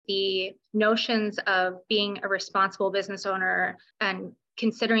the notions of being a responsible business owner and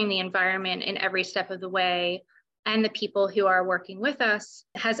considering the environment in every step of the way and the people who are working with us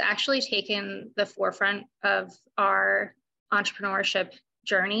has actually taken the forefront of our entrepreneurship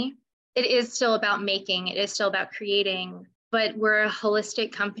journey. It is still about making, it is still about creating, but we're a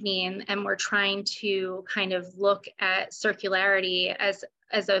holistic company and we're trying to kind of look at circularity as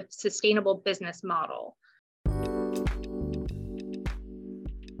a sustainable business model.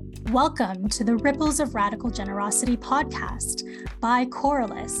 Welcome to the Ripples of Radical Generosity podcast by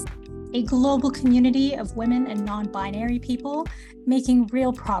Coralus, a global community of women and non-binary people making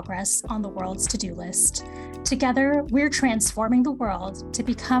real progress on the world's to-do list. Together, we're transforming the world to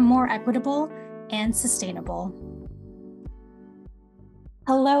become more equitable and sustainable.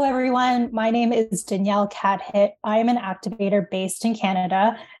 Hello, everyone. My name is Danielle Cadhit. I am an activator based in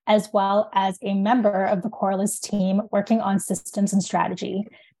Canada, as well as a member of the Coralus team working on systems and strategy.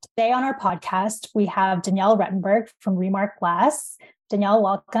 Today on our podcast, we have Danielle Rettenberg from Remark Glass. Danielle,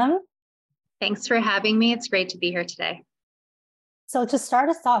 welcome. Thanks for having me. It's great to be here today. So to start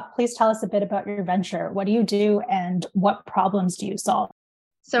us off, please tell us a bit about your venture. What do you do and what problems do you solve?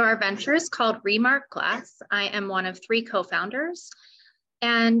 So our venture is called Remark Glass. I am one of 3 co-founders.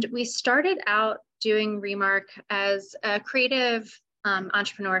 And we started out doing Remark as a creative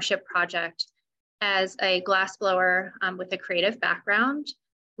entrepreneurship project. As a glassblower with a creative background,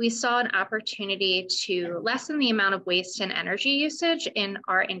 we saw an opportunity to lessen the amount of waste and energy usage in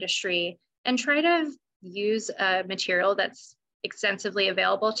our industry and try to use a material that's extensively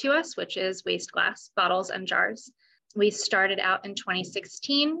available to us, which is waste glass, bottles and jars. We started out in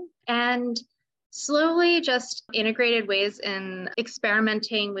 2016 and slowly just integrated ways in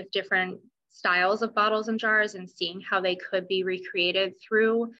experimenting with different styles of bottles and jars and seeing how they could be recreated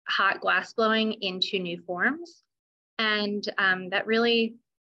through hot glass blowing into new forms. And that really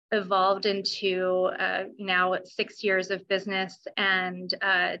evolved into now 6 years of business and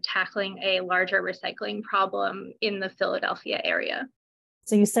tackling a larger recycling problem in the Philadelphia area.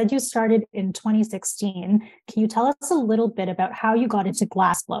 So you said you started in 2016. Can you tell us a little bit about how you got into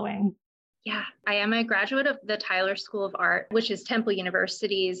glass blowing? Yeah, I am a graduate of the Tyler School of Art, which is Temple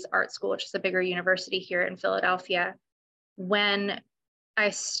University's art school, which is a bigger university here in Philadelphia. When I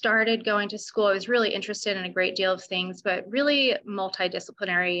started going to school, I was really interested in a great deal of things, but really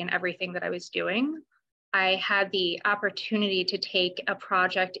multidisciplinary in everything that I was doing. I had the opportunity to take a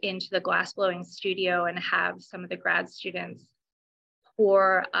project into the glassblowing studio and have some of the grad students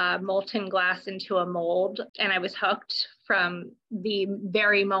pour molten glass into a mold. And I was hooked from the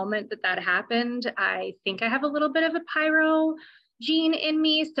very moment that happened. I think I have a little bit of a pyro gene in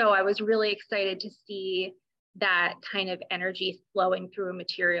me. So I was really excited to see that kind of energy flowing through a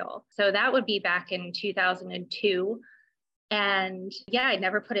material. So that would be back in 2002. And yeah, I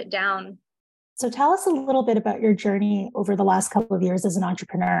never put it down. So tell us a little bit about your journey over the last couple of years as an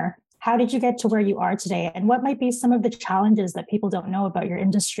entrepreneur. How did you get to where you are today? And what might be some of the challenges that people don't know about your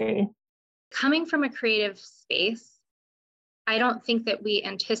industry? Coming from a creative space, I don't think that we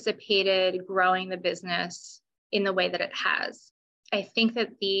anticipated growing the business in the way that it has. I think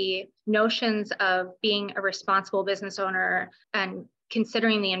that the notions of being a responsible business owner and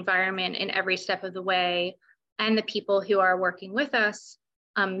considering the environment in every step of the way and the people who are working with us,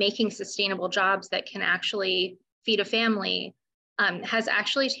 making sustainable jobs that can actually feed a family, has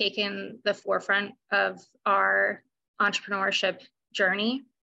actually taken the forefront of our entrepreneurship journey.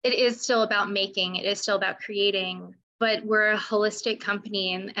 It is still about making, it is still about creating, but we're a holistic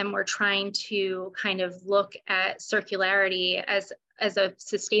company and we're trying to kind of look at circularity as a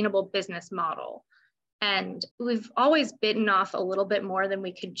sustainable business model. And we've always bitten off a little bit more than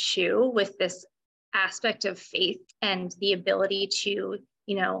we could chew with this aspect of faith and the ability to,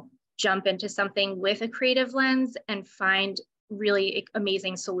 jump into something with a creative lens and find really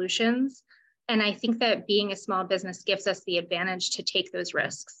amazing solutions. And I think that being a small business gives us the advantage to take those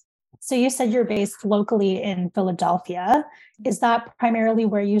risks. So you said you're based locally in Philadelphia. Is that primarily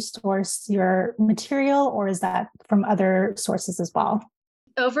where you source your material, or is that from other sources as well?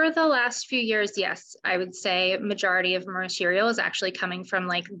 Over the last few years, yes, I would say majority of material is actually coming from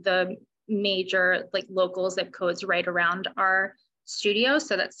the major local zip codes right around our studio.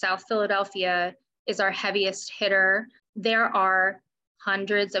 So that South Philadelphia is our heaviest hitter. There are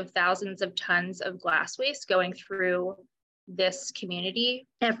hundreds of thousands of tons of glass waste going through this community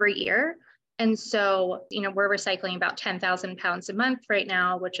every year. And so, we're recycling about 10,000 pounds a month right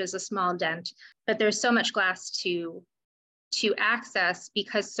now, which is a small dent, but there's so much glass to access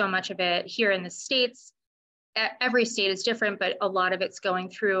because so much of it here in the States, every state is different, but a lot of it's going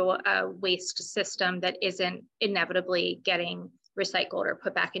through a waste system that isn't inevitably getting recycled or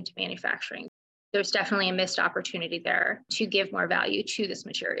put back into manufacturing. There's definitely a missed opportunity there to give more value to this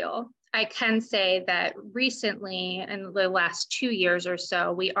material. I can say that recently, in the last 2 years or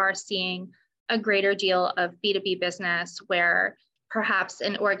so, we are seeing a greater deal of B2B business where perhaps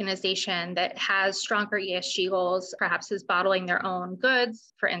an organization that has stronger ESG goals, perhaps is bottling their own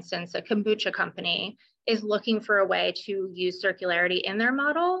goods, for instance, a kombucha company, is looking for a way to use circularity in their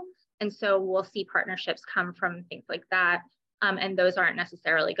model. And so we'll see partnerships come from things like that. And those aren't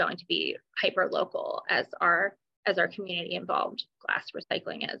necessarily going to be hyper local as our community involved glass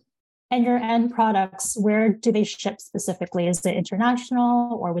recycling is. And your end products, where do they ship specifically? Is it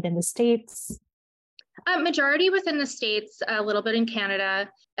international or within the States? Majority within the States, a little bit in Canada.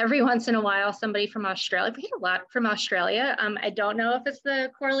 Every once in a while, somebody from Australia. We get a lot from Australia. I don't know if it's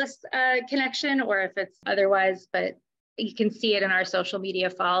the Corliss connection or if it's otherwise, but you can see it in our social media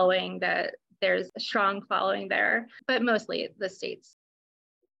following that there's a strong following there, but mostly the States.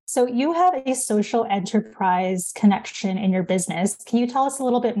 So you have a social enterprise connection in your business. Can you tell us a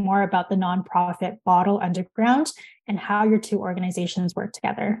little bit more about the nonprofit Bottle Underground and how your two organizations work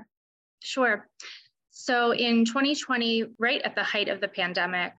together? Sure. So in 2020, right at the height of the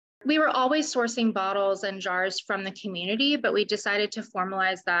pandemic, we were always sourcing bottles and jars from the community, but we decided to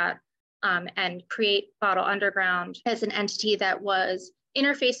formalize that and create Bottle Underground as an entity that was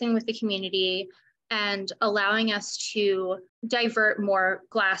interfacing with the community and allowing us to divert more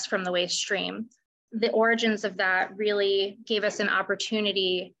glass from the waste stream. The origins of that really gave us an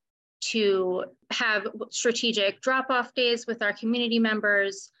opportunity to have strategic drop-off days with our community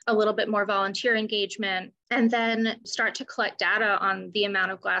members, a little bit more volunteer engagement, and then start to collect data on the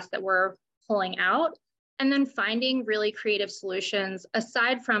amount of glass that we're pulling out, and then finding really creative solutions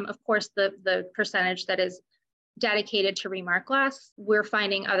aside from, of course, the percentage that is dedicated to Remark glass. We're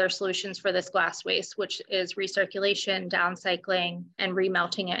finding other solutions for this glass waste, which is recirculation, downcycling, and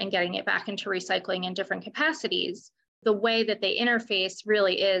remelting it and getting it back into recycling in different capacities. The way that they interface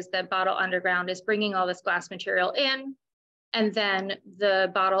really is that Bottle Underground is bringing all this glass material in, and then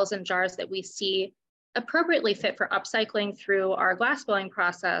the bottles and jars that we see appropriately fit for upcycling through our glass blowing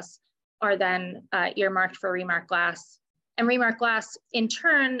process are then earmarked for Remark glass. And Remark glass, in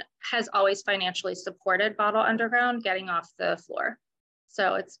turn, has always financially supported Bottle Underground getting off the floor.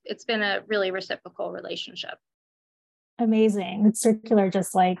 So it's been a really reciprocal relationship. Amazing. It's circular,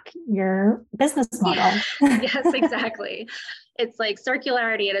 just like your business model. Yes, exactly. It's like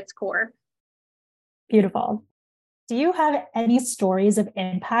circularity at its core. Beautiful. Do you have any stories of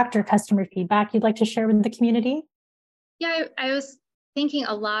impact or customer feedback you'd like to share with the community? Yeah, I was thinking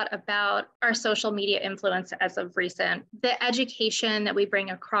a lot about our social media influence as of recent. The education that we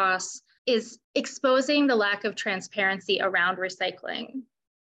bring across is exposing the lack of transparency around recycling.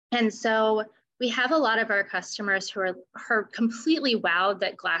 And so we have a lot of our customers who are completely wowed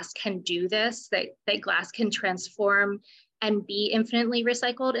that glass can do this, that glass can transform and be infinitely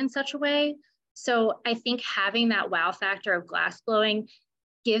recycled in such a way. So I think having that wow factor of glass blowing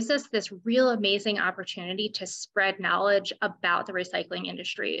gives us this real amazing opportunity to spread knowledge about the recycling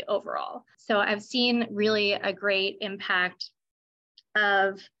industry overall. So I've seen really a great impact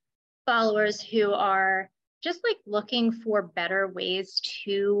of followers who are just like looking for better ways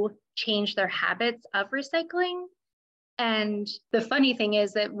to change their habits of recycling. And the funny thing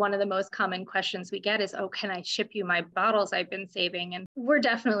is that one of the most common questions we get is, oh, can I ship you my bottles I've been saving? And we're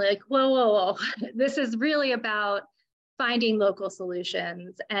definitely like, whoa. This is really about finding local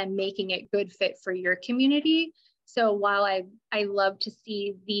solutions and making it good fit for your community. So while I love to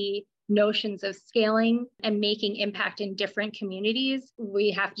see the notions of scaling and making impact in different communities,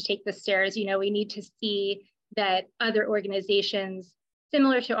 we have to take the stairs. We need to see that other organizations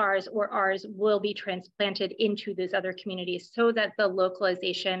similar to ours or ours will be transplanted into those other communities so that the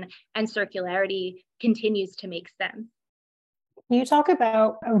localization and circularity continues to make sense. Can you talk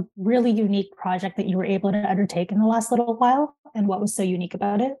about a really unique project that you were able to undertake in the last little while and what was so unique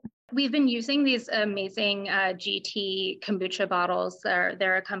about it? We've been using these amazing GT kombucha bottles.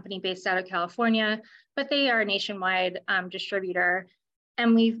 They're a company based out of California, but they are a nationwide distributor.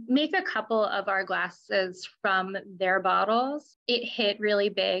 And we make a couple of our glasses from their bottles. It hit really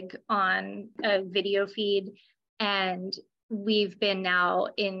big on a video feed, and we've been now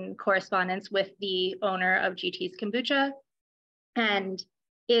in correspondence with the owner of GT's Kombucha. And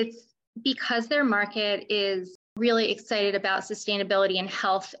it's because their market is really excited about sustainability and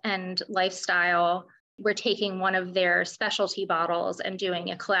health and lifestyle. We're taking one of their specialty bottles and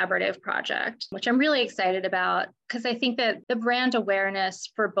doing a collaborative project, which I'm really excited about because I think that the brand awareness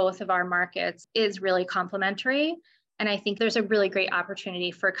for both of our markets is really complementary. And I think there's a really great opportunity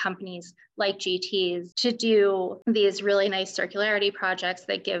for companies like GT's to do these really nice circularity projects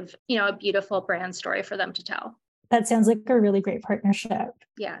that give, a beautiful brand story for them to tell. That sounds like a really great partnership.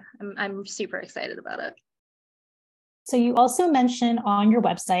 Yeah, I'm super excited about it. So you also mentioned on your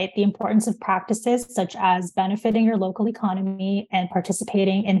website the importance of practices such as benefiting your local economy and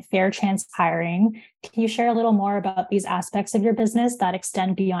participating in fair chance hiring. Can you share a little more about these aspects of your business that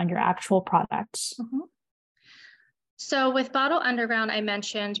extend beyond your actual product? Mm-hmm. So with Bottle Underground, I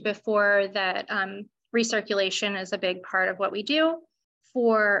mentioned before that recirculation is a big part of what we do.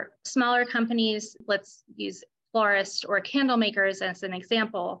 For smaller companies, let's use florists or candle makers as an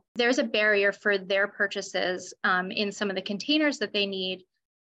example, there's a barrier for their purchases in some of the containers that they need,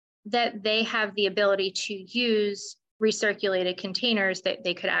 that they have the ability to use recirculated containers that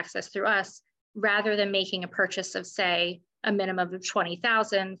they could access through us, rather than making a purchase of, say, a minimum of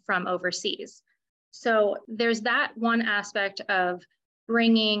 20,000 from overseas. So there's that one aspect of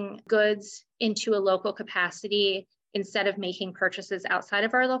bringing goods into a local capacity instead of making purchases outside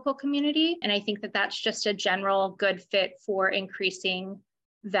of our local community. And I think that that's just a general good fit for increasing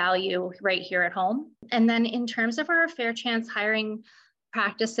value right here at home. And then in terms of our fair chance hiring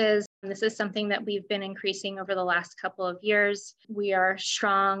practices, this is something that we've been increasing over the last couple of years. We are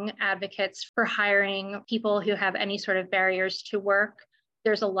strong advocates for hiring people who have any sort of barriers to work.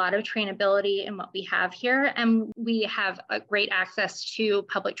 There's a lot of trainability in what we have here, and we have a great access to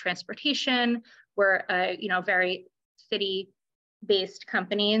public transportation. We're a very city-based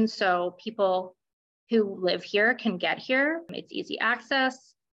company, and so people who live here can get here. It's easy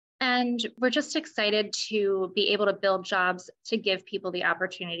access, and we're just excited to be able to build jobs to give people the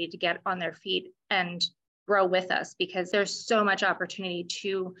opportunity to get on their feet and grow with us, because there's so much opportunity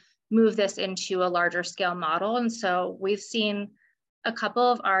to move this into a larger scale model. And so we've seen a couple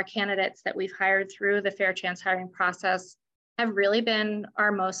of our candidates that we've hired through the fair chance hiring process have really been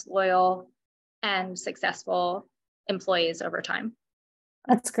our most loyal and successful employees over time.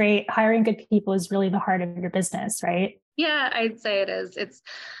 That's great. Hiring good people is really the heart of your business, right? Yeah, I'd say it is.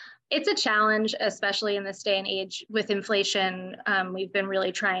 It's a challenge, especially in this day and age with inflation. We've been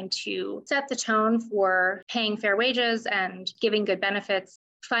really trying to set the tone for paying fair wages and giving good benefits,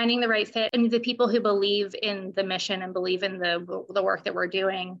 finding the right fit, and the people who believe in the mission and believe in the work that we're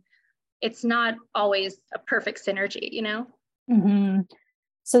doing. It's not always a perfect synergy, Mm-hmm.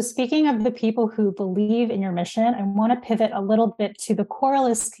 So speaking of the people who believe in your mission, I want to pivot a little bit to the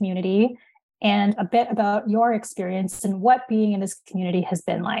Coralist community and a bit about your experience and what being in this community has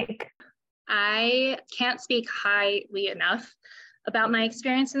been like. I can't speak highly enough about my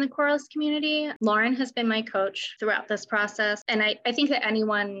experience in the Coralist community. Lauren has been my coach throughout this process. And I think that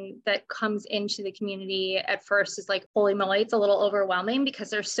anyone that comes into the community at first is like, holy moly, it's a little overwhelming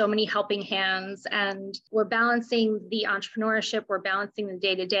because there's so many helping hands and we're balancing the entrepreneurship, we're balancing the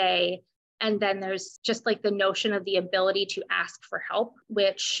day-to-day. And then there's just like the notion of the ability to ask for help,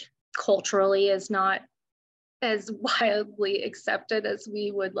 which culturally is not as widely accepted as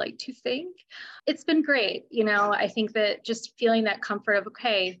we would like to think. It's been great. I think that just feeling that comfort of,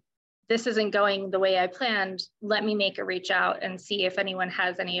 okay, this isn't going the way I planned. Let me make a reach out and see if anyone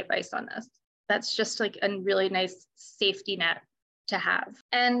has any advice on this. That's just like a really nice safety net to have.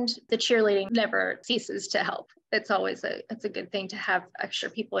 And the cheerleading never ceases to help. It's always it's a good thing to have extra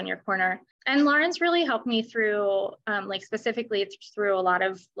people in your corner. And Lauren's really helped me through, specifically through a lot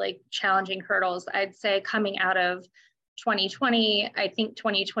of challenging hurdles. I'd say coming out of 2020, I think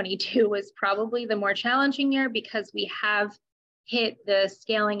 2022 was probably the more challenging year because we have hit the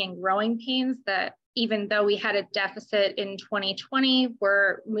scaling and growing pains that even though we had a deficit in 2020,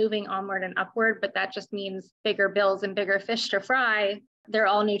 we're moving onward and upward, but that just means bigger bills and bigger fish to fry. They're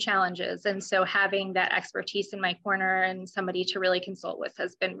all new challenges. And so having that expertise in my corner and somebody to really consult with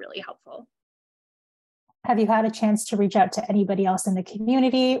has been really helpful. Have you had a chance to reach out to anybody else in the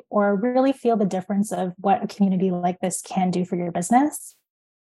community or really feel the difference of what a community like this can do for your business?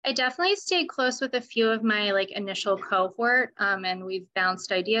 I definitely stayed close with a few of my initial cohort, and we've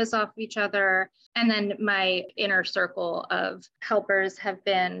bounced ideas off each other. And then my inner circle of helpers have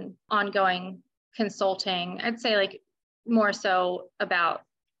been ongoing consulting. I'd say more so about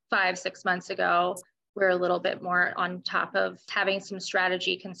 5-6 months ago. We're a little bit more on top of having some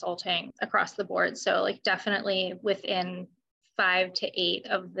strategy consulting across the board. So definitely within 5 to 8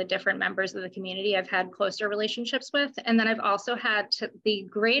 of the different members of the community I've had closer relationships with. And then I've also had the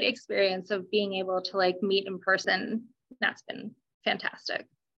great experience of being able to meet in person. That's been fantastic.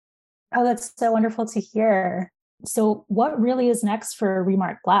 Oh, that's so wonderful to hear. So what really is next for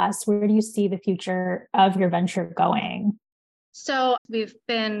Remark Glass? Where do you see the future of your venture going? So we've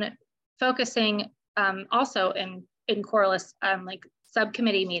been focusing also in in Corliss like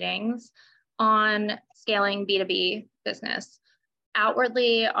subcommittee meetings on scaling B2B business.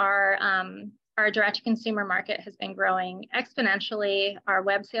 Outwardly, our direct-to-consumer market has been growing exponentially. Our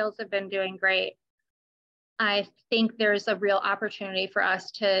web sales have been doing great. I think there's a real opportunity for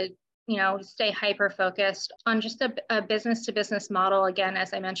us to, stay hyper-focused on just a business-to-business model, again,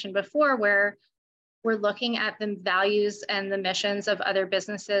 as I mentioned before, where we're looking at the values and the missions of other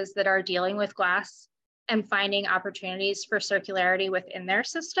businesses that are dealing with glass and finding opportunities for circularity within their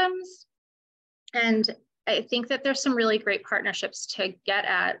systems. And I think that there's some really great partnerships to get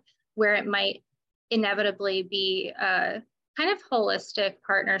at where it might inevitably be a kind of holistic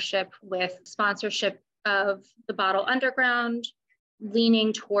partnership with sponsorship of the Bottle Underground,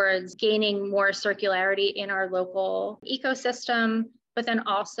 leaning towards gaining more circularity in our local ecosystem, but then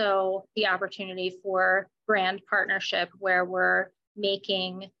also the opportunity for brand partnership where we're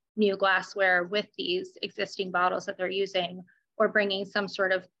making new glassware with these existing bottles that they're using, or bringing some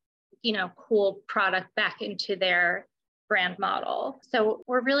sort of cool product back into their brand model. So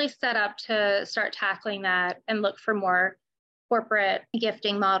we're really set up to start tackling that and look for more corporate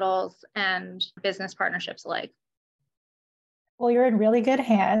gifting models and business partnerships alike. Well, you're in really good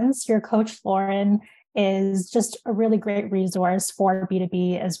hands. Your coach, Lauren, is just a really great resource for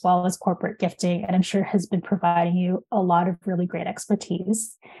B2B as well as corporate gifting, and I'm sure has been providing you a lot of really great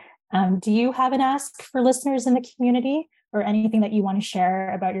expertise. Do you have an ask for listeners in the community or anything that you want to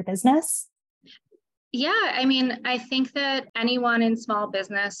share about your business? Yeah, I think that anyone in small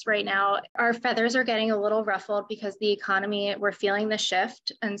business right now, our feathers are getting a little ruffled because the economy, we're feeling the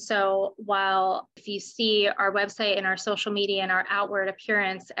shift. And so while if you see our website and our social media and our outward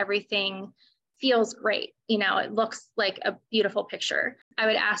appearance, everything feels great. It looks like a beautiful picture. I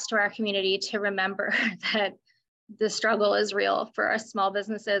would ask to our community to remember that the struggle is real for our small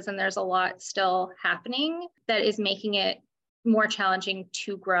businesses, and there's a lot still happening that is making it more challenging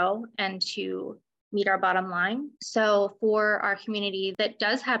to grow and to meet our bottom line. So for our community that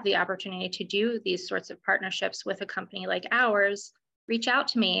does have the opportunity to do these sorts of partnerships with a company like ours, reach out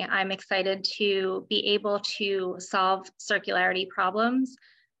to me. I'm excited to be able to solve circularity problems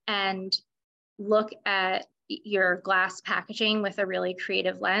and look at your glass packaging with a really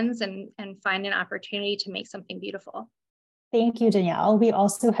creative lens and find an opportunity to make something beautiful. Thank you, Danielle. We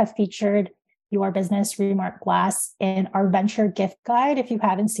also have featured your business, Remark Glass, in our venture gift guide. If you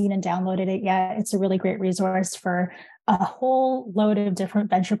haven't seen and downloaded it yet, it's a really great resource for a whole load of different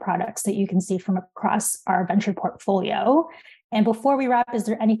venture products that you can see from across our venture portfolio. And before we wrap, is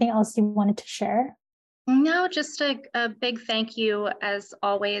there anything else you wanted to share? No, just a big thank you, as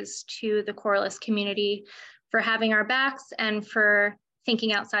always, to the Corliss community for having our backs and for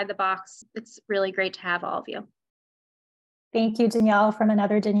thinking outside the box. It's really great to have all of you. Thank you, Danielle, from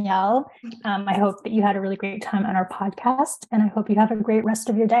another Danielle. I hope that you had a really great time on our podcast, and I hope you have a great rest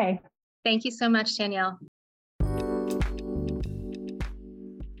of your day. Thank you so much, Danielle.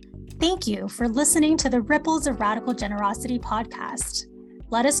 Thank you for listening to the Ripples of Radical Generosity podcast.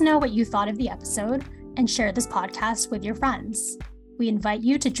 Let us know what you thought of the episode and share this podcast with your friends. We invite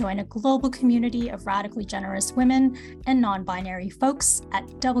you to join a global community of radically generous women and non-binary folks at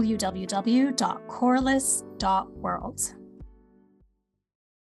www.corliss.world.